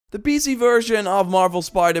The PC version of Marvel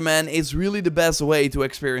Spider-Man is really the best way to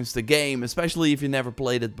experience the game, especially if you never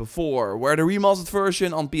played it before. Where the remastered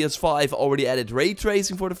version on PS5 already added ray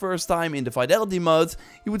tracing for the first time in the fidelity mode,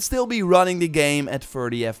 you would still be running the game at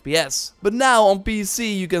 30 FPS. But now on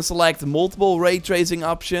PC you can select multiple ray tracing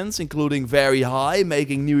options, including very high,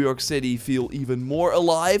 making New York City feel even more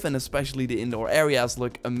alive, and especially the indoor areas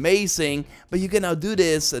look amazing. But you can now do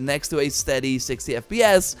this next to a steady 60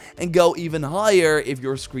 FPS and go even higher if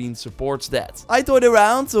your screen supports that. I toyed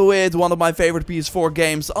around with one of my favorite PS4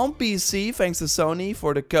 games on PC, thanks to Sony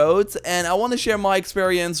for the code, and I want to share my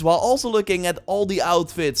experience while also looking at all the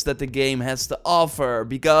outfits that the game has to offer,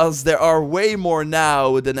 because there are way more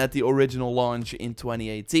now than at the original launch in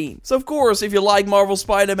 2018. So of course, if you like Marvel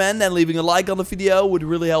Spider-Man, then leaving a like on the video would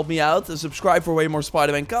really help me out, and subscribe for way more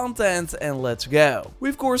Spider-Man content, and let's go. We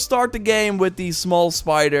of course start the game with the Small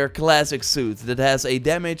Spider classic suit that has a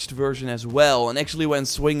damaged version as well, and actually when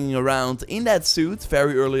swinging around in that suit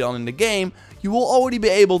very early on in the game, you will already be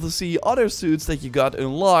able to see other suits that you got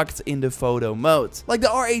unlocked in the photo mode. Like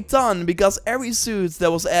there are a ton, because every suit that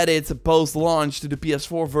was added post-launch to the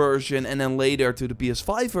PS4 version and then later to the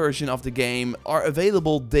PS5 version of the game are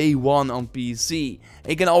available day one on PC.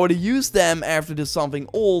 And you can already use them after the something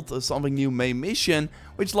old, something new main mission,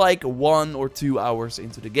 which like 1 or 2 hours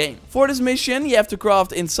into the game. For this mission, you have to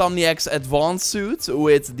craft Insomniac's advanced suit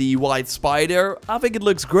with the white spider. I think it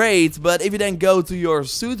looks great, but if you then go to your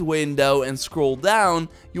suit window and scroll down,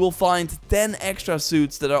 you will find 10 extra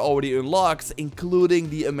suits that are already unlocked, including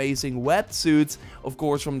the amazing web suit, of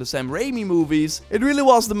course from the Sam Raimi movies. It really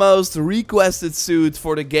was the most requested suit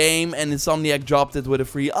for the game, and Insomniac dropped it with a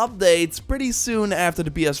free update pretty soon after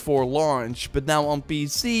the PS4 launch. But now on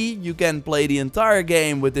PC, you can play the entire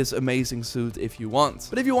game with this amazing suit if you want.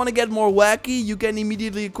 But if you want to get more wacky, you can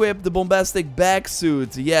immediately equip the bombastic bag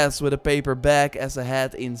suit, yes, with a paper bag as a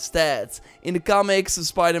head instead. In the comics,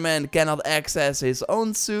 Spider-Man cannot access his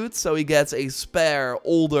own suit, so he gets a spare,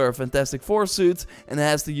 older Fantastic Four suit and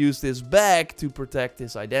has to use this bag to protect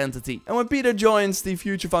his identity. And when Peter joins the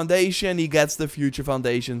Future Foundation, he gets the Future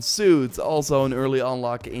Foundation suit, also an early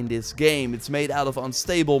unlock in this game. It's made out of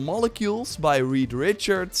unstable molecules by Reed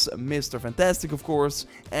Richards, Mr. Fantastic of course,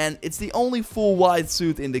 and it's the only full white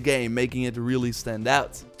suit in the game, making it really stand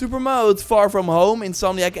out. To promote Far From Home,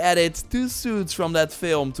 Insomniac added 2 suits from that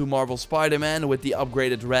film to Marvel Spider-Man with the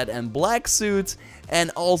upgraded red and black suit, and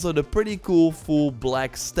also the pretty cool full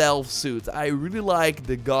black stealth suit. I really like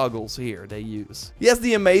the goggles here they use. Yes,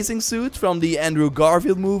 the amazing suit from the Andrew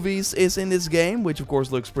Garfield movies is in this game, which of course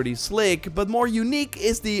looks pretty slick, but more unique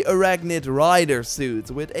is the Arachnid Rider suit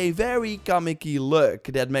with a very comic-y look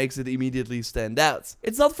that makes it immediately stand out.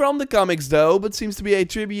 It's not from the comics though, but seems to be a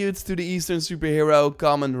tribute to the Eastern superhero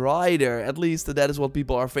Kamen Rider. At least that is what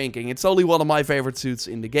people are thinking. It's only one of my favorite suits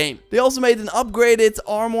in the game. They also made an upgraded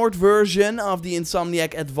armored version of the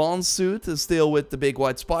Insomniac Advanced suit, still with the big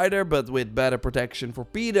white spider, but with better protection for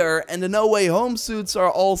Peter. And the No Way Home suits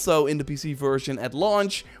are also in the PC version at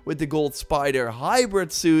launch, with the Gold Spider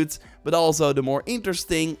hybrid suit, but also the more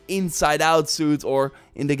interesting Inside Out suit, or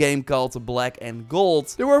in the game called Black and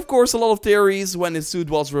Gold. There were of course a lot of theories when this suit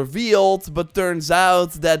was revealed, but turns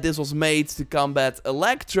out that this was made to combat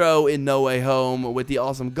Electro in No Way Home, with the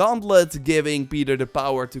awesome gauntlet giving Peter the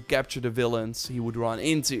power to capture the villains he would run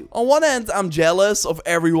into. On one hand, I'm jealous of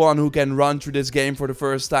everyone who can run through this game for the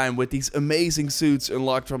first time with these amazing suits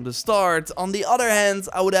unlocked from the start. On the other hand,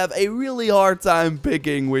 I would have a really hard time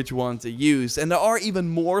picking which one to use, and there are even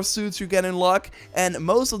more suits you can unlock, and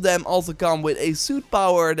most of them also come with a suit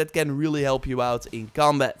power that can really help you out in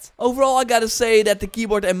combat. Overall, I gotta say that the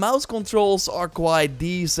keyboard and mouse controls are quite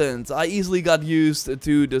decent. I easily got used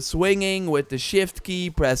to the swinging with the shift key,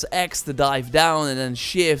 press X to dive down and then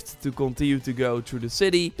shift to continue to go through the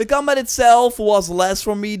city. The combat itself was less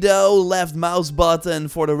for me though. Left mouse button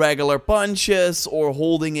for the regular punches, or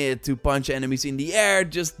holding it to punch enemies in the air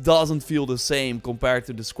just doesn't feel the same compared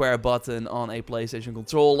to the square button on a PlayStation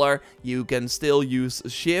controller. You can still use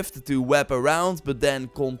shift to whip around, but then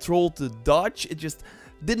control to dodge. It just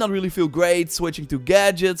did not really feel great. Switching to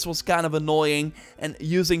gadgets was kind of annoying, and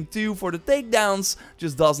using 2 for the takedowns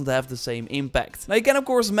just doesn't have the same impact. Now you can of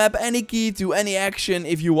course map any key to any action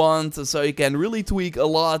if you want, so you can really tweak a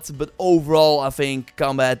lot, but overall I think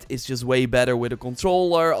combat is just way better with a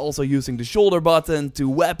controller. Also using the shoulder button to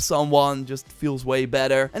whap someone just feels way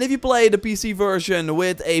better. And if you play the PC version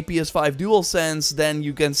with a PS5 DualSense, then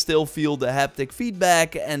you can still feel the haptic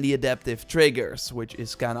feedback and the adaptive triggers, which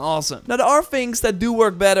is kinda awesome. Now there are things that do work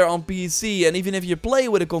work better on PC, and even if you play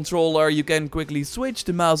with a controller, you can quickly switch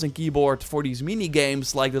to mouse and keyboard for these mini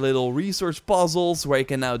games like the little research puzzles where you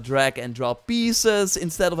can now drag and drop pieces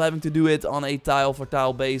instead of having to do it on a tile for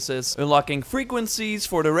tile basis. Unlocking frequencies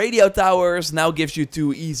for the radio towers now gives you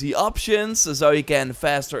two easy options, so you can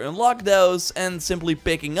faster unlock those, and simply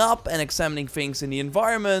picking up and examining things in the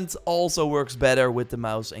environment also works better with the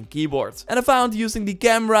mouse and keyboard. And I found using the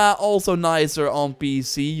camera also nicer on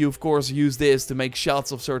PC. You of course use this to make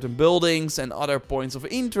shots of certain buildings and other points of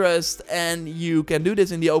interest, and you can do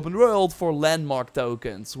this in the open world for landmark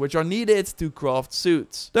tokens, which are needed to craft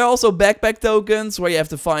suits. There are also backpack tokens where you have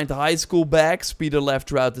to find high school bags Peter left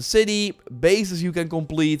throughout the city, bases you can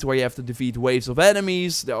complete where you have to defeat waves of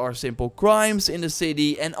enemies, there are simple crimes in the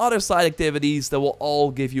city, and other side activities that will all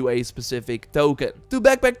give you a specific token. 2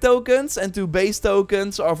 backpack tokens and 2 base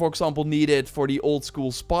tokens are for example needed for the old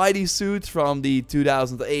school Spidey suit from the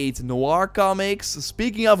 2008 Noir comics.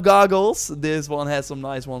 Speaking of goggles, this one has some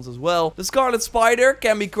nice ones as well. The Scarlet Spider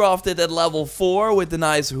can be crafted at level 4 with the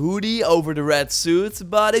nice hoodie over the red suit,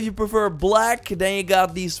 but if you prefer black, then you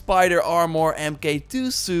got the Spider Armor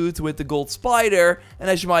MK2 suit with the gold spider, and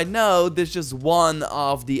as you might know, this is just one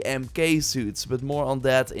of the MK suits, but more on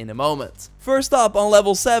that in a moment. First up, on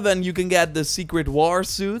level 7 you can get the Secret War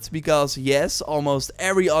suit, because yes, almost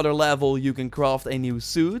every other level you can craft a new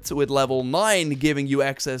suit, with level 9 giving you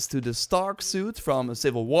access to the Stark suit from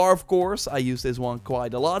Civil War of course. I use this one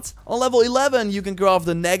quite a lot. On level 11 you can craft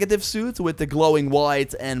the Negative suit with the glowing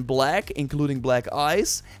white and black, including black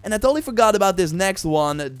eyes. And I totally forgot about this next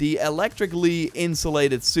one, the electrically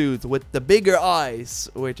insulated suit with the bigger eyes,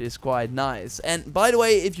 which is quite nice. And by the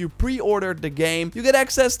way, if you pre-ordered the game, you get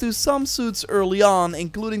access to some suits early on,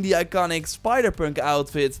 including the iconic Spider-Punk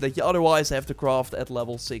outfit that you otherwise have to craft at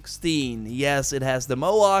level 16. Yes, it has the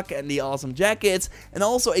mohawk and the awesome jacket, and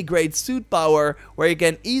also a great suit power where you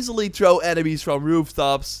can easily throw enemies from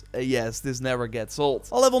rooftops. Yes, this never gets old.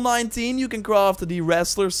 On level 19 you can craft the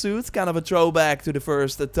Wrestler suit, kind of a throwback to the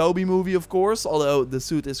first Toby movie of course, although the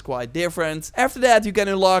suit is quite different. After that you can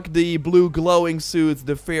unlock the blue glowing suit,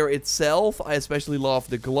 the Fear itself. I especially love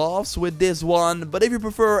the gloves with this one, but if you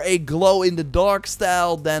prefer a glow in the dark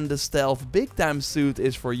style, then the stealth big time suit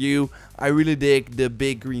is for you. I really dig the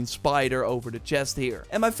big green spider over the chest here.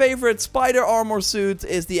 And my favorite spider armor suit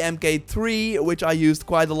is the MK3, which I used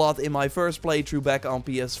quite a lot in my first playthrough back on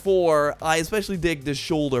PS4. I especially dig the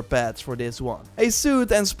shoulder pads for this one. A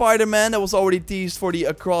suit and Spider-Man that was already teased for the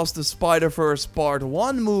Across the Spider-Verse Part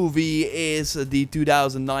 1 movie is the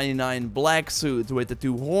 2099 black suit with the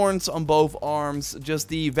 2 horns on both arms, just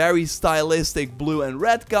the very stylistic blue and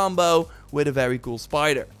red combo with a very cool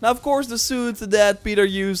spider. Now of course the suit that Peter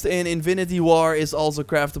used in Infinity War is also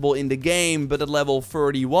craftable in the game, but at level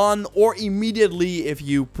 31 or immediately if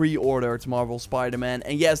you pre-ordered Marvel Spider-Man.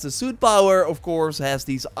 And yes, the suit power of course has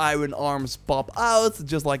these iron arms pop out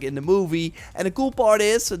just like in the movie, and the cool part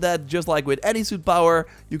is that just like with any suit power,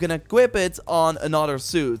 you can equip it on another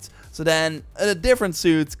suit. So then a different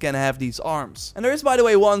suit can have these arms. And there is by the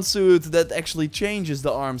way one suit that actually changes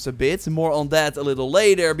the arms a bit, more on that a little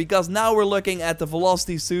later, because now we're looking at the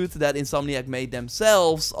Velocity suit that Insomniac made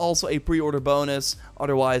themselves, also a pre-order bonus,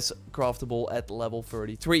 otherwise craftable at level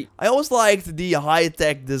 33. I always liked the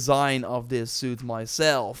high-tech design of this suit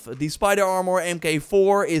myself. The Spider Armor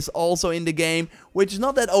MK4 is also in the game, which is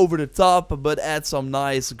not that over the top, but adds some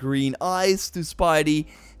nice green eyes to Spidey,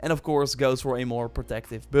 and of course goes for a more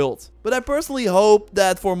protective build. But I personally hope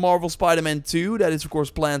that for Marvel Spider-Man 2, that is of course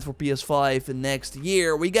planned for PS5 next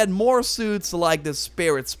year, we get more suits like the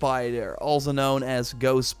Spirit Spider, also known as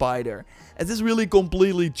Ghost Spider, as this really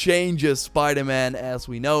completely changes Spider-Man as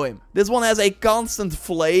we know him. This one has a constant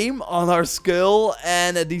flame on our skull,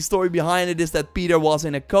 and the story behind it is that Peter was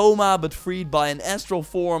in a coma but freed by an astral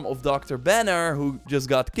form of Dr. Banner, who just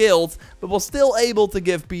got killed, but was still able to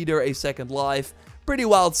give Peter a second life. Pretty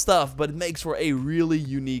wild stuff, but it makes for a really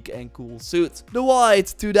unique and cool suit. The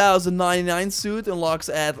white 2099 suit unlocks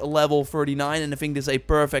at level 39, and I think this is a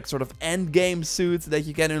perfect sort of endgame suit that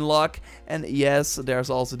you can unlock. And yes,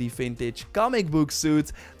 there's also the vintage comic book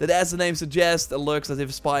suit that, as the name suggests, looks as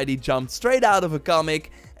if Spidey jumped straight out of a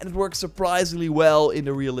comic, and it works surprisingly well in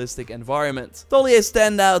the realistic environment. Totally a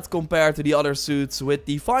standout compared to the other suits, with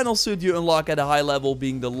the final suit you unlock at a high level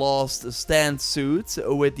being the Lost Stand suit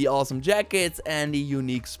with the awesome jacket and the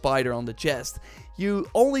unique spider on the chest. You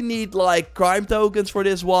only need like crime tokens for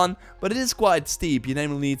this one, but it is quite steep. You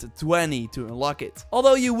namely need 20 to unlock it.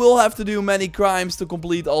 Although you will have to do many crimes to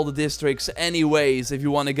complete all the districts anyways if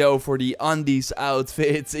you want to go for the undies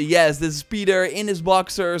outfit. Yes, this is Peter in his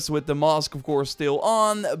boxers with the mask of course still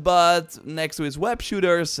on, but next to his web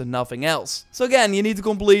shooters, nothing else. So again, you need to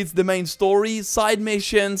complete the main story, side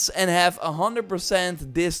missions, and have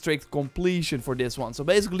 100% district completion for this one. So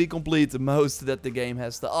basically complete most that the game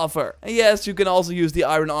has to offer. And yes, you can also use the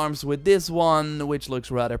iron arms with this one, which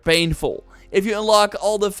looks rather painful. If you unlock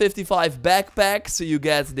all the 55 backpacks, you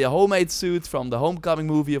get the homemade suit from the Homecoming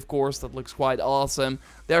movie, of course. That looks quite awesome.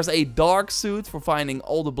 There's a dark suit for finding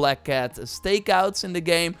all the Black Cat stakeouts in the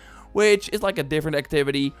game, which is like a different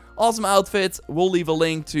activity. Awesome outfit. We'll leave a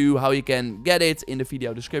link to how you can get it in the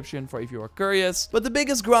video description for if you are curious. But the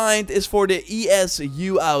biggest grind is for the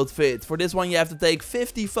ESU outfit. For this one you have to take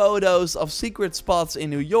 50 photos of secret spots in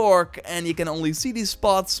New York, and you can only see these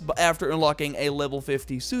spots after unlocking a level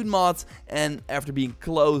 50 suit mod and after being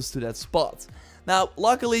close to that spot. Now,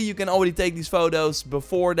 luckily you can already take these photos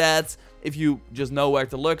before that, if you just know where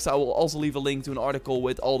to look. So I will also leave a link to an article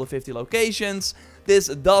with all the 50 locations. This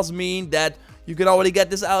does mean that you can already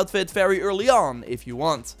get this outfit very early on if you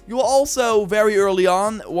want. You will also very early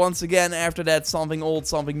on, once again after that something old,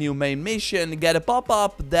 something new main mission, get a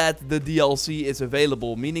pop-up that the DLC is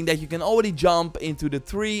available, meaning that you can already jump into the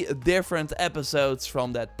 3 different episodes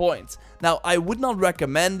from that point. Now, I would not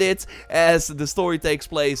recommend it as the story takes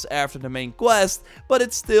place after the main quest, but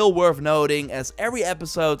it's still worth noting as every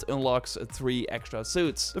episode unlocks 3 extra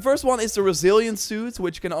suits. The first one is the Resilient suit,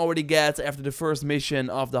 which you can already get after the first mission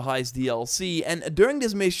of the Heist DLC. And during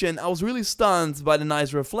this mission, I was really stunned by the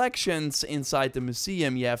nice reflections inside the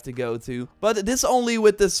museum you have to go to. But this only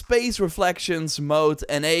with the space reflections mode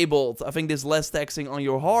enabled. I think this is less taxing on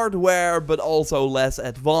your hardware, but also less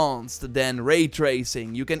advanced than ray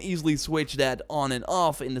tracing. You can easily switch that on and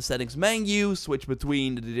off in the settings menu, switch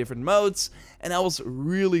between the different modes. And I was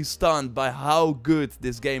really stunned by how good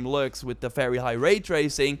this game looks with the very high ray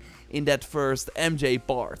tracing in that first MJ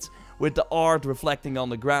part, with the art reflecting on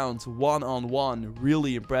the ground one-on-one,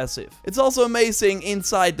 really impressive. It's also amazing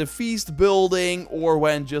inside the feast building or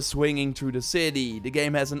when just swinging through the city. The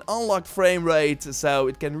game has an unlocked frame rate, so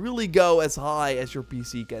it can really go as high as your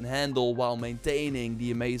PC can handle while maintaining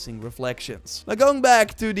the amazing reflections. Now going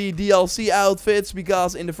back to the DLC outfits,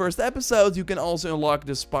 because in the first episode you can also unlock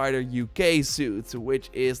the Spider UK suit, which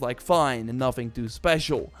is like fine and nothing too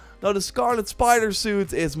special. Now the Scarlet Spider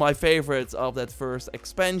suit is my favorite of that first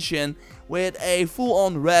expansion, with a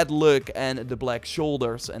full-on red look and the black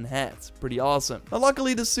shoulders and hat. Pretty awesome. Now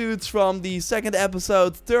luckily the suits from the second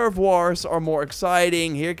episode, Turf Wars, are more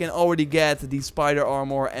exciting. Here you can already get the Spider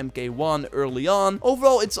Armor MK1 early on.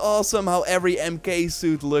 Overall it's awesome how every MK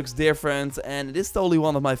suit looks different, and it is totally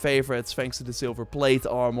one of my favorites thanks to the silver plate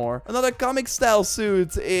armor. Another comic style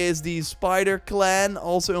suit is the Spider Clan,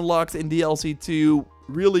 also unlocked in DLC 2.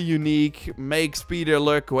 Really unique, makes Peter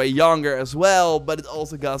look way younger as well, but it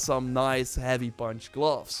also got some nice heavy punch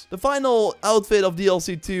gloves. The final outfit of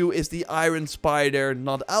DLC 2 is the Iron Spider,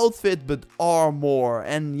 not outfit but armor.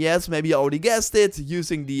 And yes, maybe you already guessed it,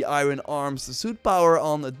 using the iron arms suit power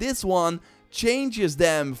on this one changes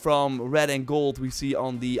them from red and gold we see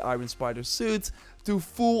on the Iron Spider suit to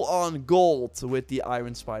full-on gold with the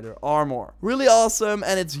Iron Spider armor. Really awesome,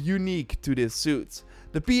 and it's unique to this suit.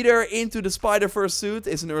 The Peter into the Spider-Verse suit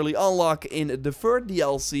is an early unlock in the third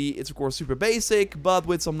DLC. It's of course super basic, but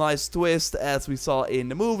with some nice twist as we saw in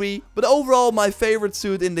the movie. But overall, my favorite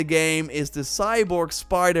suit in the game is the Cyborg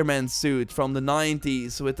Spider-Man suit from the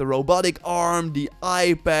 90s. With the robotic arm, the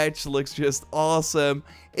eye patch looks just awesome.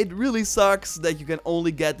 It really sucks that you can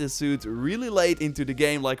only get this suit really late into the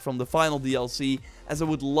game, like from the final DLC, as I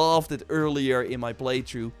would loved it earlier in my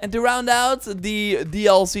playthrough. And to round out the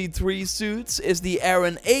DLC 3 suits is the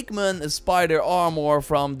Aaron Aikman Spider Armor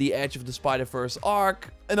from the Edge of the Spider-Verse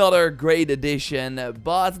arc. Another great addition,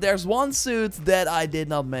 but there's one suit that I did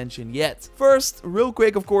not mention yet. First, real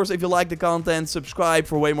quick, of course, if you like the content, subscribe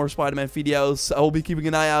for way more Spider-Man videos. I will be keeping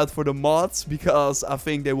an eye out for the mods, because I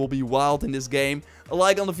think they will be wild in this game. A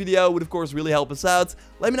like on the video would of course really help us out.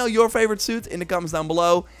 Let me know your favorite suit in the comments down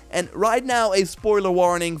below. And right now a spoiler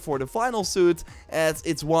warning for the final suit, as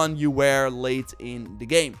it's one you wear late in the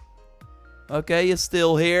game. Okay, it's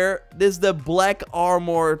still here. This is the black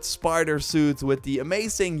armored spider suit with the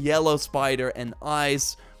amazing yellow spider and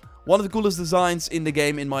eyes. One of the coolest designs in the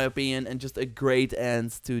game in my opinion, and just a great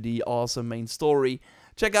end to the awesome main story.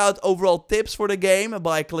 Check out overall tips for the game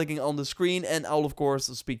by clicking on the screen, and I'll of course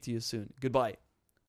speak to you soon. Goodbye.